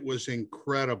 Lahab. It was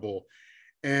incredible.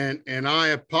 And I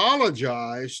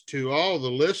apologize to all the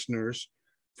listeners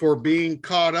for being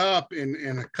caught up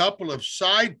in a couple of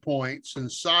side points and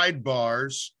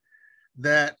sidebars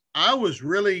that I was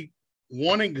really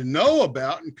wanting to know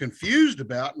about and confused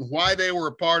about and why they were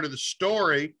a part of the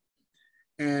story.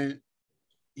 And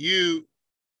you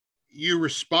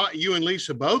and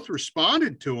Lisa both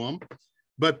responded to them,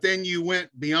 but then you went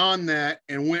beyond that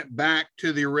and went back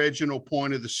to the original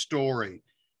point of the story.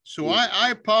 So I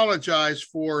apologize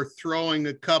for throwing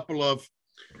a couple of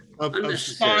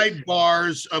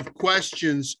sidebars of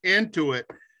questions into it,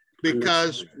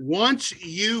 because once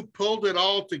you pulled it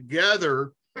all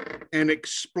together and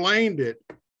explained it,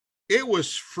 it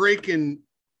was freaking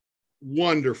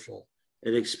wonderful.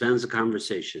 It expands the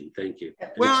conversation. Thank you.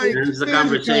 Well, it expands the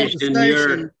conversation.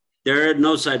 There are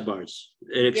no sidebars.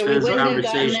 It expands the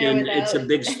conversation. It's a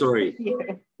big story.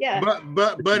 Yeah.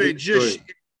 But it just,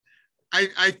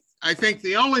 I think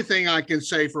the only thing I can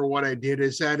say for what I did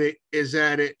is that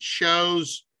it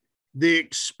shows the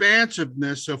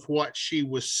expansiveness of what she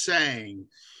was saying,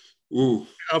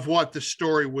 of what the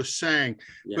story was saying.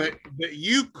 Yeah. But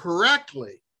you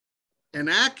correctly and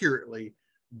accurately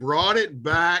brought it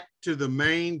back to the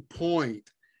main point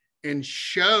and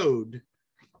showed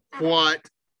what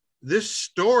this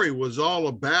story was all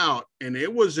about. And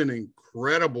it was an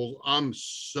incredible, I'm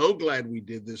so glad we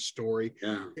did this story.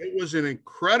 Yeah. It was an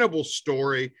incredible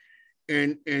story.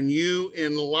 And you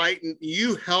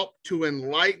helped to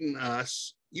enlighten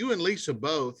us. You and Lisa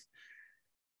both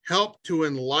helped to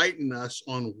enlighten us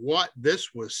on what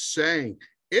this was saying.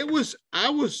 I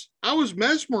was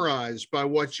mesmerized by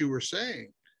what you were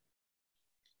saying.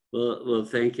 Well,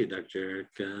 thank you, Dr.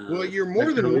 Eric. Well, you're more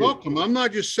Dr. than Lee, welcome. I'm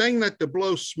not just saying that to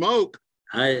blow smoke.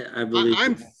 I believe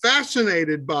I'm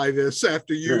fascinated by this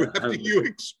after you I-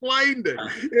 explained it.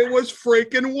 It was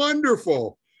freaking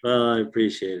wonderful. well, I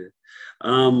appreciate it.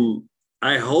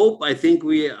 I think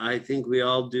we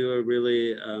all do a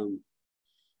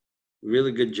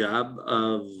really good job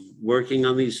of working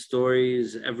on these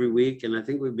stories every week. And I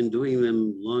think we've been doing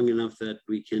them long enough that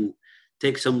we can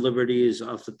take some liberties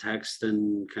off the text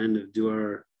and kind of do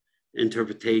our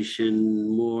interpretation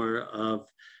more of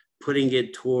putting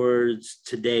it towards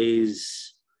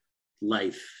today's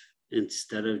life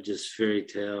instead of just fairy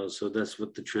tales. So that's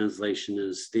what the translation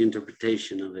is. The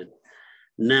interpretation of it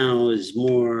now is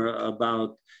more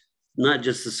about not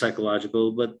just the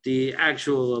psychological, but the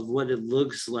actual of what it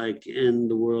looks like in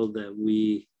the world that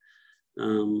we,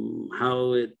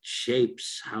 how it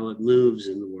shapes, how it moves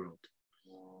in the world.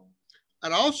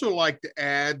 I'd also like to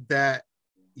add that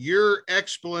your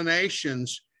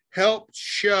explanations helped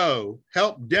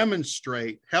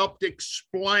demonstrate, helped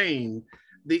explain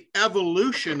the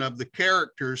evolution of the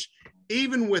characters,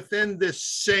 even within this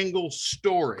single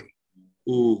story.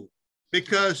 Mm.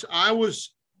 Because I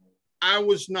was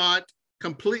not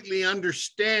completely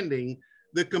understanding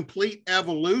the complete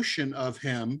evolution of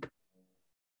him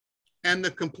and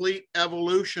the complete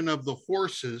evolution of the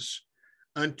horses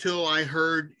until I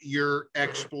heard your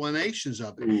explanations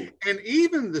of it. Mm. And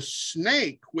even the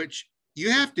snake, which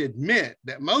you have to admit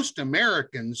that most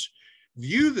Americans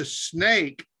view the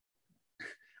snake,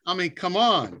 I mean, come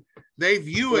on, they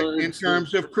view it in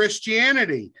terms of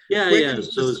Christianity. Yeah.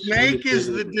 So the snake is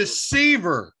the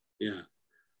deceiver. Yeah.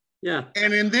 Yeah.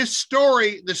 And in this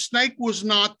story, the snake was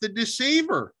not the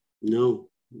deceiver. No.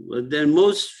 But then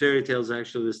most fairy tales,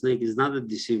 actually, the snake is not a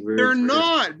deceiver. They're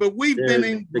not, but we've been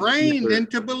ingrained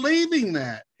into believing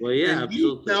that. Well, yeah, and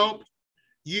absolutely.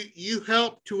 You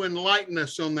helped to enlighten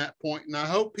us on that point, and I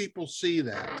hope people see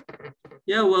that.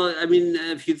 Yeah, well, I mean,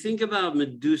 if you think about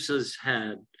Medusa's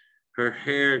head, her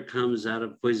hair comes out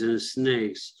of poisonous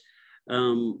snakes.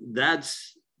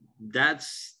 That's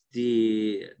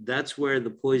where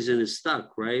the poison is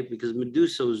stuck, right? Because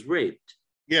Medusa was raped.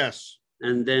 Yes.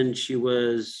 And then she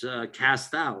was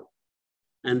cast out.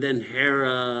 And then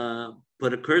Hera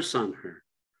put a curse on her.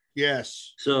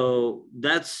 Yes. So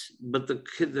but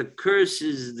the curse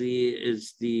is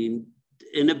the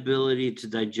inability to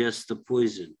digest the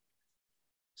poison.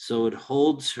 So it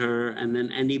holds her, and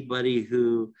then anybody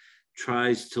who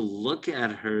tries to look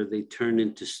at her, they turn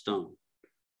into stone.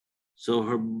 So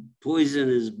her poison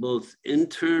is both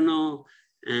internal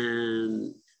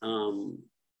and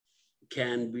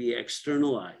can be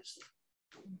externalized.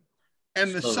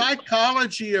 And the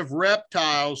psychology of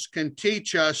reptiles can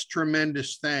teach us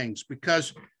tremendous things,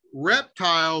 because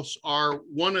reptiles are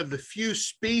one of the few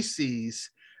species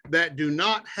that do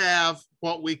not have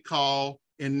what we call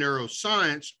in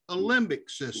neuroscience a limbic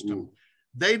system.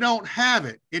 They don't have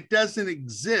it. It doesn't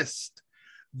exist.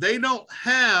 They don't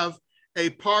have a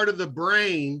part of the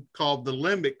brain called the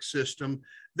limbic system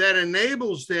that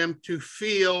enables them to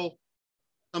feel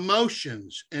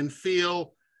emotions and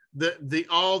feel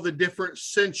all the different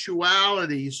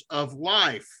sensualities of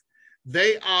life.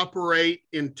 They operate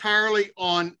entirely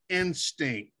on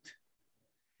instinct.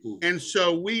 And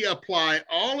so we apply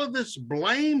all of this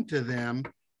blame to them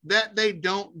that they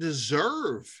don't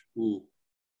deserve.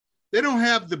 They don't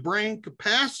have the brain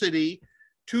capacity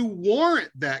to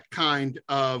warrant that kind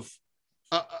of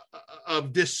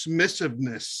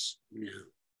dismissiveness.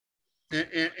 Yeah.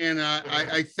 And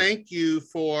I thank you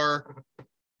for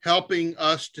helping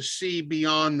us to see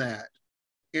beyond that.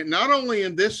 And not only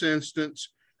in this instance,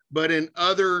 but in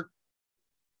other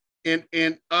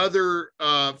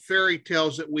fairy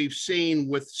tales that we've seen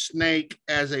with snake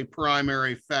as a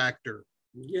primary factor.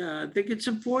 Yeah, I think it's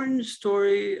an important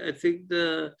story. I think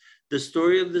the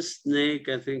story of the snake,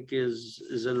 I think,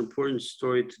 is an important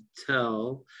story to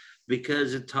tell,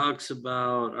 because it talks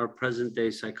about our present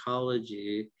day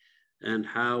psychology and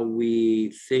how we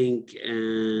think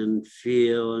and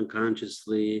feel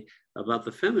unconsciously about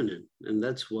the feminine. And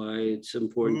that's why it's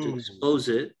important to expose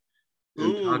it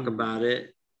and talk about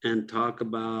it, and talk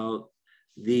about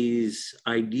these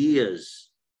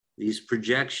ideas, these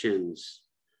projections,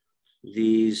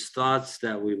 these thoughts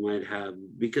that we might have,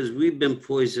 because we've been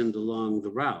poisoned along the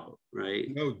route, right?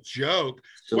 No joke.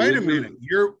 So wait a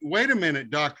minute,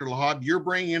 Dr. Lahab. You're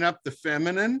bringing up the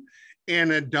feminine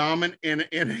in a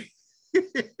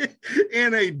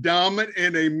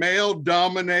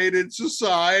male-dominated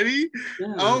society.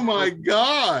 Yeah. Oh my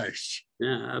gosh.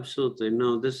 Yeah, absolutely.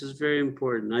 No, this is very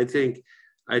important. I think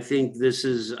this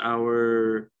is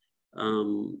our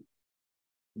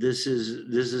this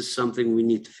is something we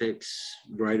need to fix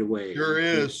right away. Sure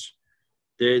is.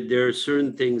 There are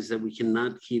certain things that we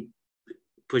cannot keep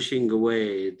pushing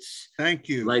away. It's Thank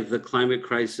you. like the climate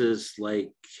crisis,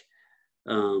 like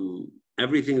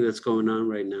everything that's going on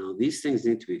right now. These things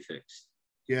need to be fixed.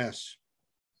 Yes.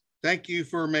 Thank you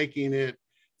for making it.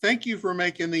 Thank you for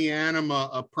making the anima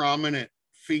a prominent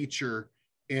feature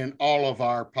in all of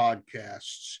our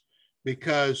podcasts,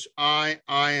 because I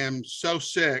am so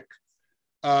sick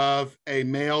of a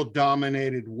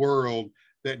male-dominated world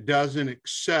that doesn't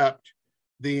accept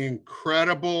the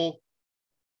incredible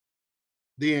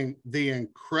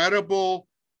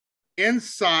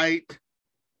insight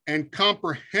and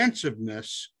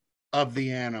comprehensiveness of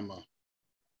the anima.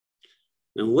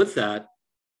 And with that,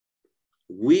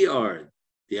 we are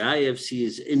the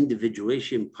IFC's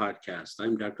Individuation podcast.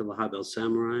 I'm Dr. Lahab El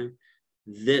Samurai.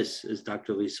 This is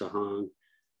Dr. Lisa Hong.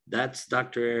 That's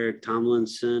Dr. Eric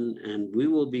Tomlinson, and we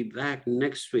will be back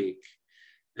next week.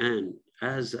 And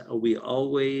as we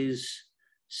always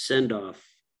send off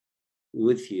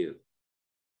with you,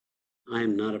 I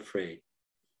am not afraid.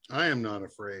 I am not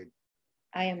afraid.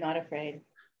 I am not afraid.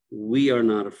 We are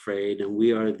not afraid, and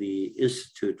we are the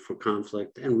Institute for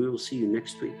Conflict, and we will see you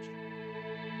next week.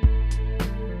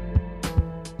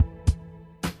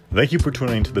 Thank you for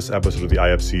tuning into this episode of the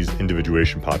IFC's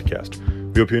Individuation podcast.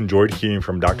 We hope you enjoyed hearing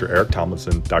from Dr. Eric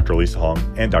Tomlinson, Dr. Lisa Hong,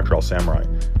 and Dr. El Samurai.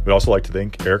 We'd also like to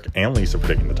thank Eric and Lisa for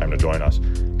taking the time to join us.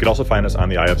 You can also find us on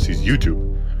the IFC's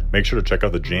YouTube. Make sure to check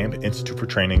out the JAMB Institute for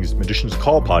Training's Magician's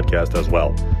Call podcast as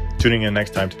well. Tuning in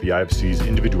next time to the IFC's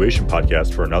Individuation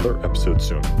podcast for another episode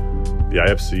soon. The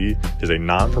IFC is a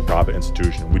non-for-profit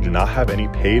institution. We do not have any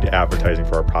paid advertising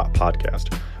for our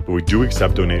podcast, but we do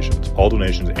accept donations. All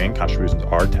donations and contributions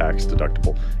are tax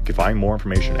deductible. You can find more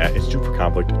information at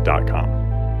instituteforconflict.com.